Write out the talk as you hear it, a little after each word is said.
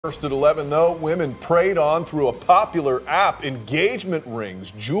First at 11, though, women preyed on through a popular app. Engagement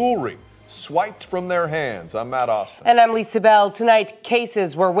rings, jewelry swiped from their hands. I'm Matt Austin. And I'm Lisa Bell. Tonight,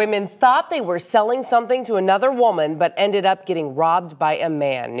 cases where women thought they were selling something to another woman but ended up getting robbed by a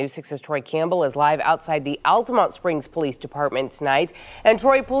man. News 6's Troy Campbell is live outside the Altamont Springs Police Department tonight. And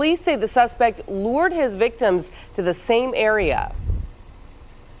Troy, police say the suspect lured his victims to the same area.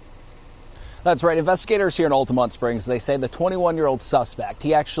 That's right. Investigators here in Altamont Springs, they say the 21-year-old suspect,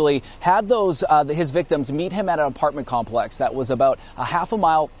 he actually had his victims meet him at an apartment complex that was about a half a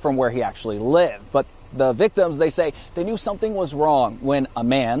mile from where he actually lived. But the victims, they say they knew something was wrong when a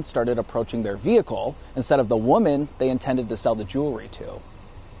man started approaching their vehicle instead of the woman they intended to sell the jewelry to.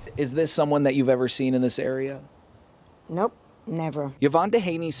 Is this someone that you've ever seen in this area? Nope. Never. Yvonne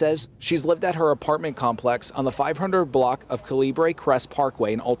Dehaney says she's lived at her apartment complex on the 500 block of Calibre Crest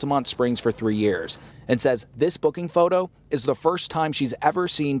Parkway in Altamont Springs for 3 years and says this booking photo is the first time she's ever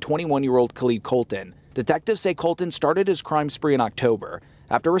seen 21-year-old Khalid Colton. Detectives say Colton started his crime spree in October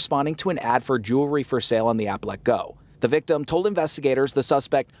after responding to an ad for jewelry for sale on the app letgo. The victim told investigators the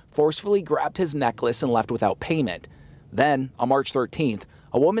suspect forcefully grabbed his necklace and left without payment. Then, on March 13th,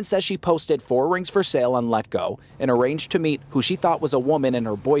 a woman says she posted 4 rings for sale on letgo and arranged to meet who she thought was a woman and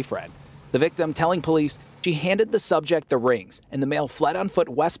her boyfriend. The victim telling police she handed the subject the rings and the male fled on foot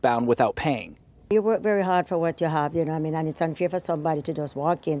westbound without paying. You work very hard for what you have, and it's unfair for somebody to just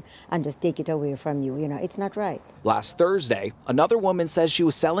walk in and just take it away from you, it's not right. Last Thursday, another woman says she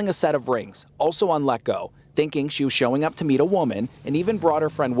was selling a set of rings, also on letgo, thinking she was showing up to meet a woman and even brought her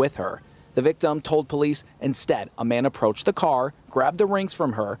friend with her. The victim told police instead a man approached the car, grabbed the rings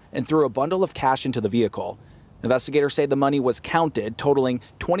from her, and threw a bundle of cash into the vehicle. Investigators say the money was counted, totaling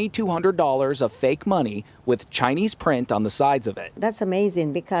 $2,200 of fake money with Chinese print on the sides of it. That's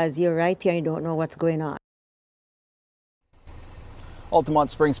amazing because you're right here and you don't know what's going on.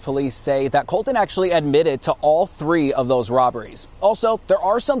 Altamont Springs police say that Colton actually admitted to all 3 of those robberies. Also, there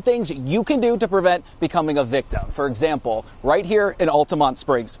are some things you can do to prevent becoming a victim. For example, right here in Altamont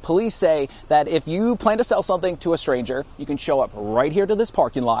Springs, police say that if you plan to sell something to a stranger, you can show up right here to this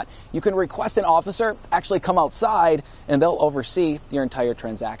parking lot. You can request an officer actually come outside and they'll oversee your entire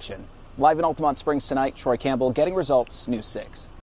transaction. Live in Altamont Springs tonight, Troy Campbell, Getting Results, News 6.